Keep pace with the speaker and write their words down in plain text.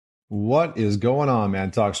What is going on,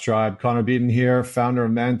 Man Talks Tribe? Connor Beaton here, founder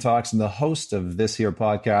of Man Talks and the host of this here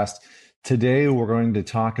podcast. Today, we're going to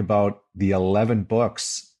talk about the 11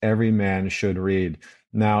 books every man should read.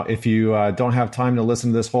 Now, if you don't have time to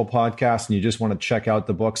listen to this whole podcast and you just want to check out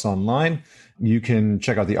the books online, you can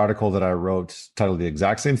check out the article that I wrote titled the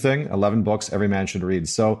exact same thing, 11 books every man should read.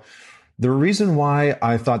 So the reason why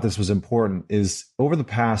I thought this was important is over the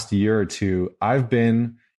past year or two, I've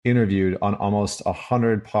been interviewed on almost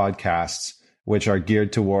 100 podcasts, which are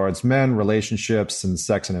geared towards men, relationships, and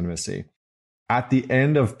sex and intimacy. At the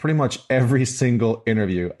end of pretty much every single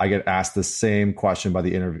interview, I get asked the same question by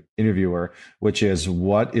the interviewer, which is,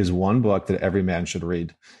 what is one book that every man should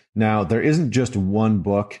read? Now, there isn't just one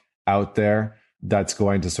book out there that's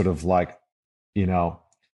going to sort of like,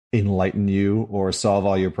 enlighten you or solve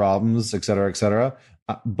all your problems, et cetera, et cetera.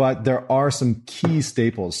 But there are some key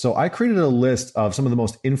staples. So I created a list of some of the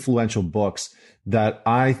most influential books that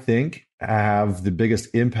I think have the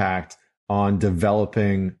biggest impact on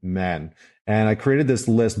developing men. And I created this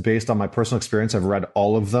list based on my personal experience. I've read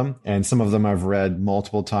all of them, and some of them I've read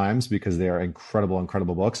multiple times because they are incredible,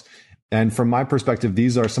 incredible books. And from my perspective,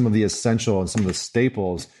 these are some of the essential and some of the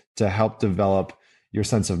staples to help develop your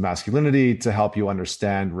sense of masculinity, to help you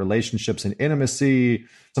understand relationships and intimacy.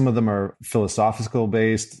 Some of them are philosophical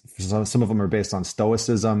based. Some of them are based on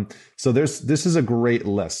stoicism. So this is a great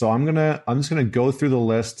list. So I'm just gonna go through the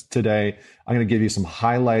list today. I'm gonna give you some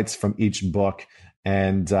highlights from each book,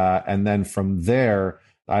 and then from there,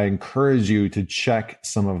 I encourage you to check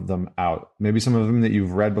some of them out. Maybe some of them that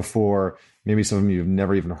you've read before, maybe some of them you've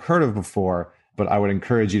never even heard of before. But I would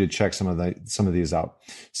encourage you to check some of these out.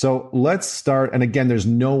 So let's start. And again, there's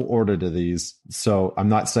no order to these. So I'm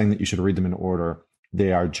not saying that you should read them in order.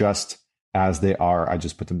 They are just as they are. I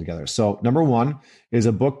just put them together. So number one is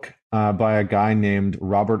a book by a guy named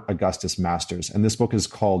Robert Augustus Masters. And this book is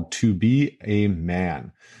called To Be a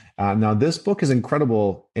Man. Now, this book is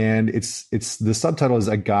incredible. And it's the subtitle is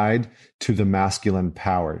A Guide to the Masculine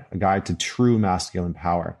Power, a guide to true masculine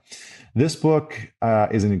power. This book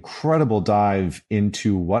is an incredible dive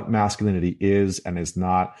into what masculinity is and is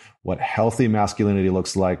not, what healthy masculinity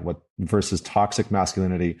looks like, what versus toxic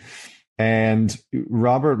masculinity. And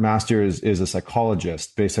Robert Masters is a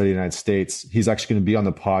psychologist based out of the United States. He's actually going to be on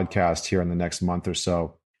the podcast here in the next month or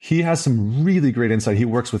so. He has some really great insight. He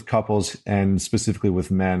works with couples and specifically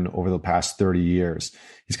with men over the past 30 years.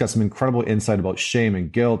 He's got some incredible insight about shame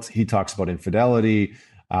and guilt. He talks about infidelity.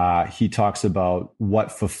 He talks about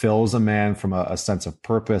what fulfills a man from a sense of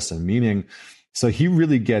purpose and meaning. So he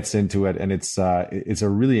really gets into it, and it's a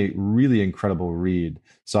really, really incredible read.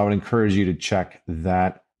 So I would encourage you to check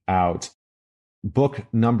that out. Book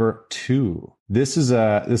number 2. This is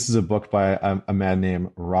a book by a man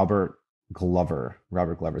named Robert Glover.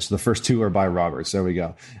 So the first two are by Robert. So there we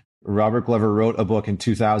go. Robert Glover wrote a book in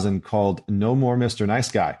 2000 called No More Mr. Nice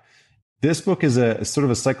Guy. This book is a sort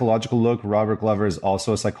of a psychological look. Robert Glover is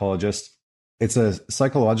also a psychologist. It's a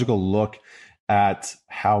psychological look at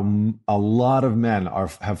how a lot of men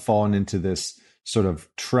have fallen into this sort of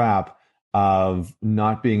trap of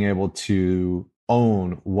not being able to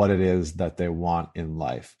own what it is that they want in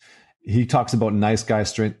life. He talks about nice guy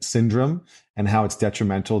syndrome and how it's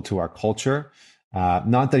detrimental to our culture.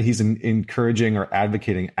 Not that he's encouraging or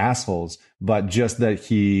advocating assholes, but just that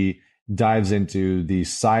he dives into the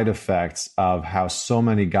side effects of how so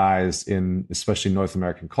many guys in especially North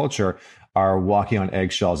American culture are walking on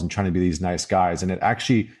eggshells and trying to be these nice guys. And it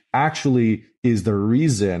actually is the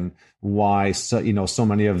reason why so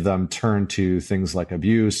many of them turn to things like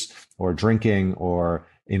abuse or drinking or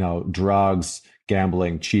drugs,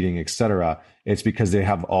 gambling, cheating, etc. It's because they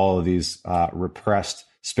have all of these repressed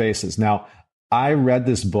spaces. Now, I read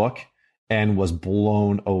this book and was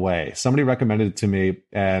blown away. Somebody recommended it to me,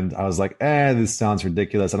 and I was like, this sounds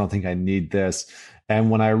ridiculous. I don't think I need this. And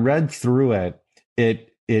when I read through it, it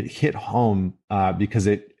hit home because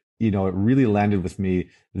it really landed with me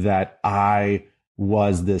that I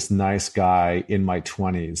was this nice guy in my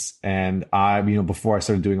 20s. And before I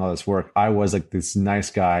started doing all this work, I was like this nice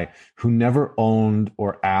guy who never owned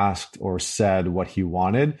or asked or said what he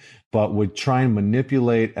wanted, but would try and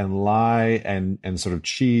manipulate and lie and sort of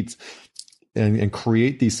cheat and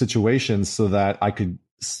create these situations so that I could,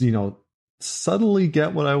 subtly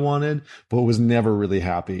get what I wanted, but was never really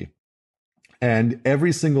happy. And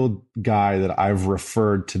every single guy that I've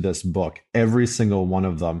referred to this book, every single one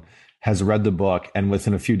of them has read the book, and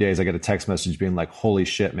within a few days, I get a text message being like, "Holy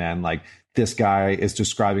shit, man! Like this guy is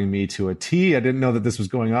describing me to a T. I didn't know that this was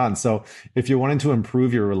going on." So if you're wanting to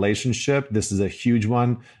improve your relationship, this is a huge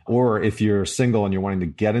one. Or if you're single and you're wanting to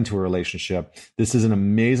get into a relationship, this is an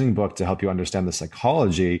amazing book to help you understand the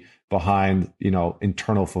psychology behind,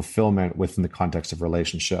 internal fulfillment within the context of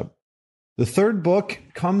relationship. The third book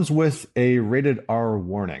comes with a rated R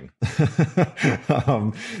warning.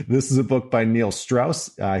 This is a book by Neil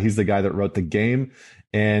Strauss. He's the guy that wrote The Game,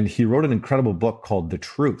 and he wrote an incredible book called The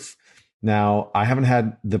Truth. Now, I haven't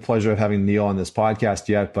had the pleasure of having Neil on this podcast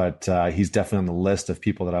yet, but he's definitely on the list of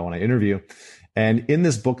people that I want to interview. And in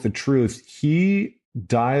this book, The Truth, he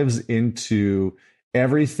dives into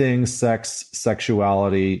everything sex,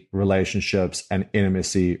 sexuality, relationships, and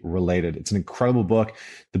intimacy related. It's an incredible book.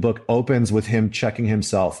 The book opens with him checking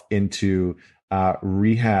himself into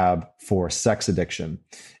rehab for sex addiction.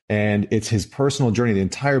 And it's his personal journey. The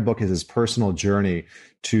entire book is his personal journey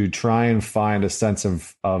to try and find a sense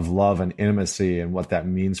of love and intimacy and what that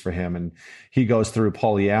means for him. And he goes through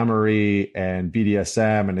polyamory and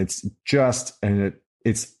BDSM, and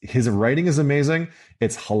it's his writing is amazing.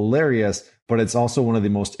 It's hilarious, but it's also one of the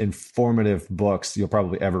most informative books you'll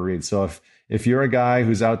probably ever read. So if you're a guy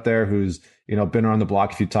who's out there who's been around the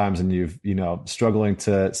block a few times and you've struggling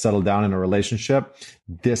to settle down in a relationship,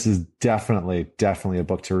 this is definitely a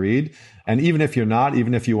book to read. And even if you're not,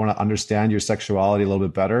 even if you want to understand your sexuality a little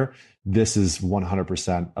bit better, this is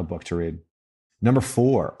 100% a book to read. Number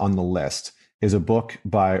 4 on the list is a book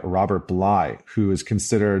by Robert Bly, who is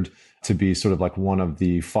considered to be sort of like one of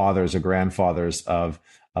the fathers or grandfathers of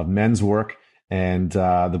men's work. And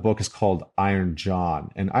the book is called Iron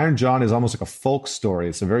John. And Iron John is almost like a folk story.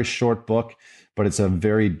 It's a very short book, but it's a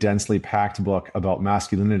very densely packed book about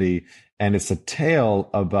masculinity. And it's a tale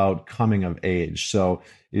about coming of age. So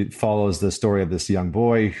it follows the story of this young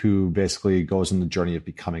boy who basically goes on the journey of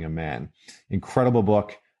becoming a man. Incredible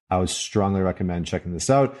book. I would strongly recommend checking this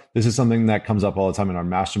out. This is something that comes up all the time in our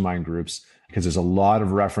mastermind groups because there's a lot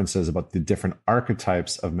of references about the different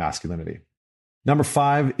archetypes of masculinity. Number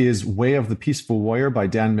 5 is Way of the Peaceful Warrior by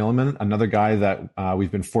Dan Millman, another guy that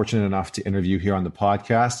we've been fortunate enough to interview here on the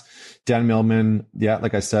podcast. Dan Millman,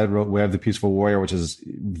 like I said, wrote Way of the Peaceful Warrior, which is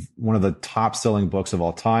one of the top selling books of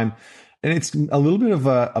all time. And it's a little bit of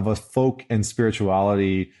a folk and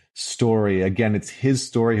spirituality story. Again, it's his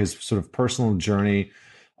story, his sort of personal journey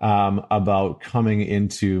about coming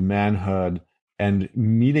into manhood and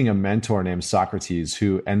meeting a mentor named Socrates,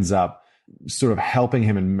 who ends up sort of helping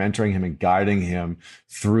him and mentoring him and guiding him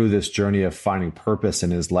through this journey of finding purpose in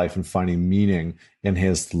his life and finding meaning in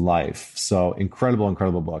his life. So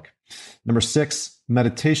incredible book. Number 6,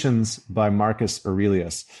 Meditations by Marcus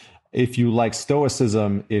Aurelius. If you like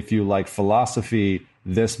Stoicism, if you like philosophy,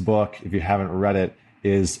 this book, if you haven't read it,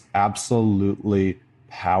 is absolutely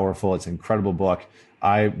powerful. It's an incredible book.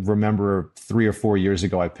 I remember 3 or 4 years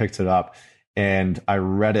ago, I picked it up and I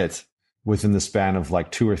read it within the span of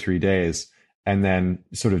like 2 or 3 days, and then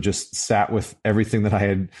sort of just sat with everything that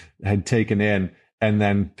I had taken in, and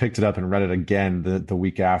then picked it up and read it again the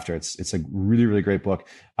week after. It's a really, really great book.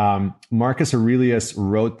 Marcus Aurelius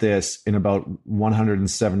wrote this in about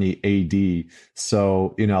 170 AD.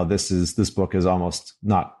 So, this book is almost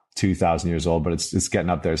not 2,000 years old, but it's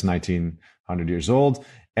getting up there. It's 1,900 years old.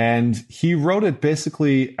 And he wrote it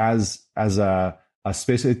basically as a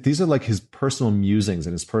space. These are like his personal musings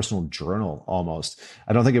and his personal journal almost.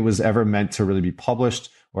 I don't think it was ever meant to really be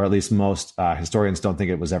published, or at least most historians don't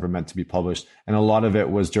think it was ever meant to be published. And a lot of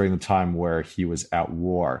it was during the time where he was at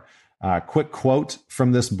war. Quick quote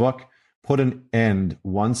from this book: "Put an end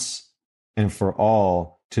once and for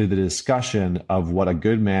all to the discussion of what a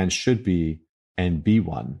good man should be, and be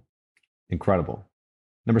one." Incredible.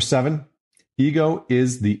 Number 7, Ego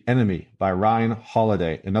is the Enemy by Ryan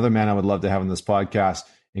Holiday, another man I would love to have on this podcast.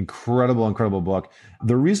 Incredible book.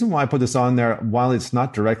 The reason why I put this on there, while it's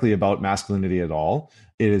not directly about masculinity at all,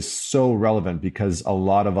 it is so relevant because a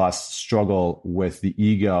lot of us struggle with the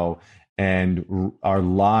ego and our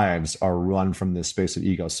lives are run from this space of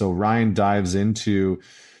ego. So Ryan dives into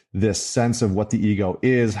this sense of what the ego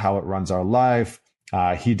is, how it runs our life.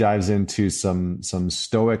 He dives into some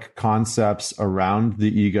stoic concepts around the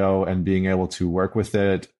ego and being able to work with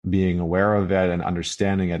it, being aware of it and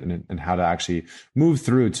understanding it, and how to actually move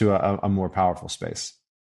through to a more powerful space.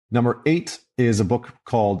 Number 8 is a book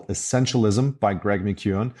called Essentialism by Greg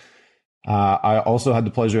McKeown. I also had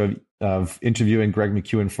the pleasure of interviewing Greg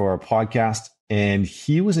McKeown for our podcast, and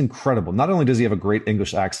he was incredible. Not only does he have a great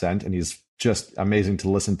English accent, and he's just amazing to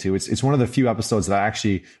listen to. It's one of the few episodes that I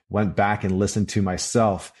actually went back and listened to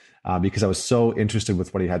myself because I was so interested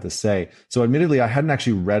with what he had to say. So admittedly, I hadn't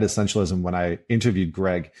actually read Essentialism when I interviewed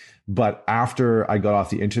Greg, but after I got off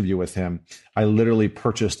the interview with him, I literally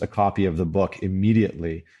purchased a copy of the book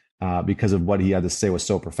immediately because of what he had to say was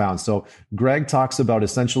so profound. So Greg talks about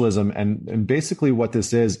essentialism, and basically what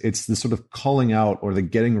this is, it's the sort of culling out or the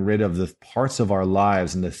getting rid of the parts of our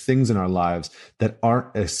lives and the things in our lives that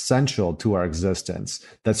aren't essential to our existence,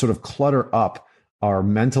 that sort of clutter up our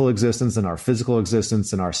mental existence and our physical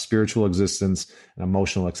existence and our spiritual existence and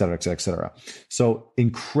emotional, et cetera, et cetera, et cetera. So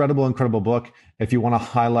incredible, incredible book. If you want a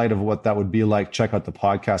highlight of what that would be like, check out the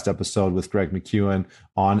podcast episode with Greg McKeown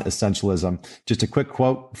on essentialism. Just a quick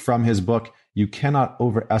quote from his book: "You cannot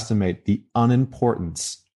overestimate the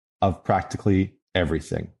unimportance of practically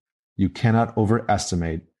everything." You cannot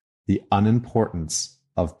overestimate the unimportance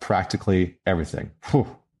of practically everything. Whew,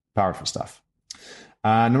 powerful stuff.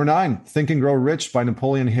 Number 9, Think and Grow Rich by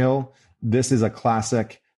Napoleon Hill. This is a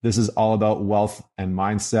classic. This is all about wealth and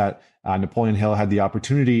mindset. Napoleon Hill had the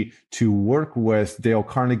opportunity to work with Dale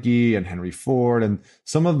Carnegie and Henry Ford and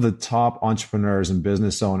some of the top entrepreneurs and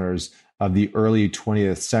business owners of the early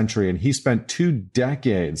 20th century. And he spent 2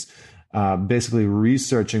 decades basically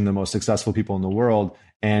researching the most successful people in the world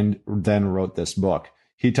and then wrote this book.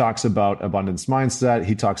 He talks about abundance mindset.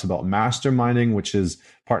 He talks about masterminding, which is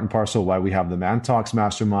part and parcel why we have the Man Talks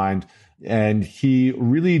Mastermind. And he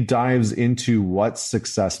really dives into what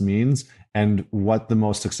success means and what the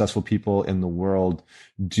most successful people in the world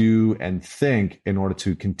do and think in order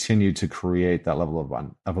to continue to create that level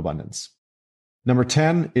of abundance. Number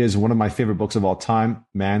 10 is one of my favorite books of all time,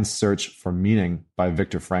 Man's Search for Meaning by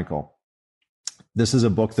Viktor Frankl. This is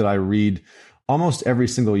a book that I read almost every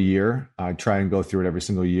single year. I try and go through it every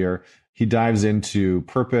single year. He dives into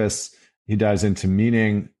purpose, he dives into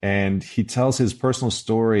meaning, and he tells his personal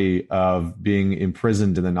story of being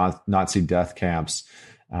imprisoned in the Nazi death camps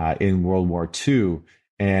in World War II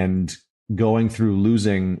and going through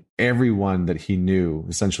losing everyone that he knew.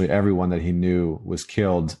 Essentially everyone that he knew was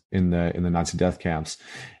killed in the Nazi death camps.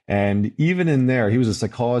 And even in there, he was a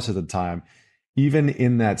psychologist at the time. Even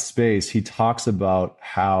in that space, he talks about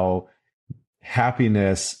how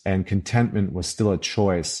happiness and contentment was still a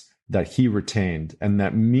choice that he retained, and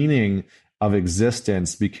that meaning of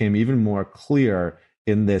existence became even more clear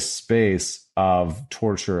in this space of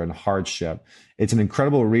torture and hardship. It's an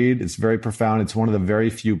incredible read. It's very profound. It's one of the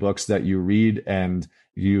very few books that you read and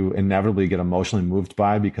you inevitably get emotionally moved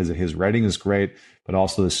by, because his writing is great, but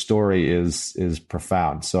also the story is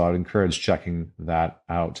profound. So I'd encourage checking that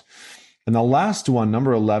out. And the last one,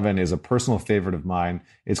 number 11, is a personal favorite of mine.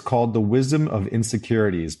 It's called The Wisdom of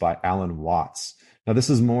Insecurities by Alan Watts. Now,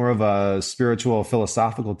 this is more of a spiritual,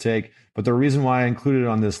 philosophical take, but the reason why I included it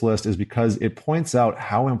on this list is because it points out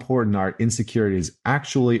how important our insecurities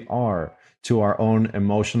actually are to our own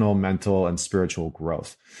emotional, mental, and spiritual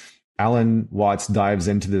growth. Alan Watts dives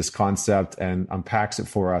into this concept and unpacks it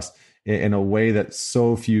for us in a way that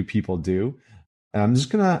so few people do. And I'm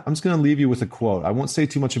just gonna leave you with a quote. I won't say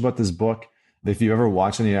too much about this book. If you ever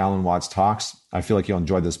watch any Alan Watts talks, I feel like you'll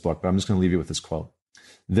enjoy this book, but I'm just gonna leave you with this quote.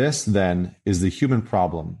 "This, then, is the human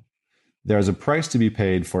problem. There is a price to be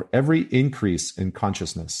paid for every increase in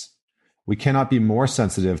consciousness. We cannot be more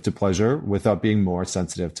sensitive to pleasure without being more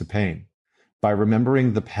sensitive to pain. By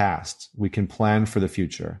remembering the past, we can plan for the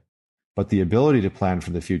future. But the ability to plan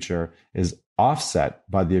for the future is offset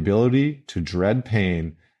by the ability to dread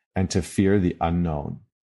pain and to fear the unknown."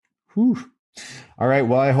 Whew. All right.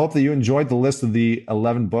 Well, I hope that you enjoyed the list of the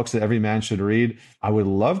 11 books that every man should read. I would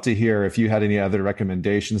love to hear if you had any other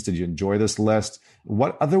recommendations. Did you enjoy this list?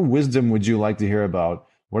 What other wisdom would you like to hear about?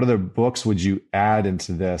 What other books would you add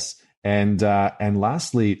into this? And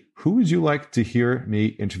lastly, who would you like to hear me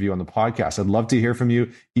interview on the podcast? I'd love to hear from you.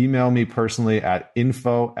 Email me personally at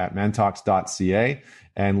info@mantalks.ca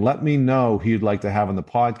and let me know who you'd like to have on the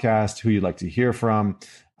podcast, who you'd like to hear from,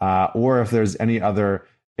 or if there's any other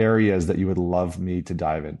areas that you would love me to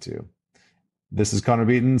dive into. This is Connor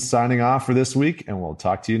Beaton signing off for this week, and we'll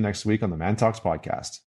talk to you next week on the Man Talks podcast.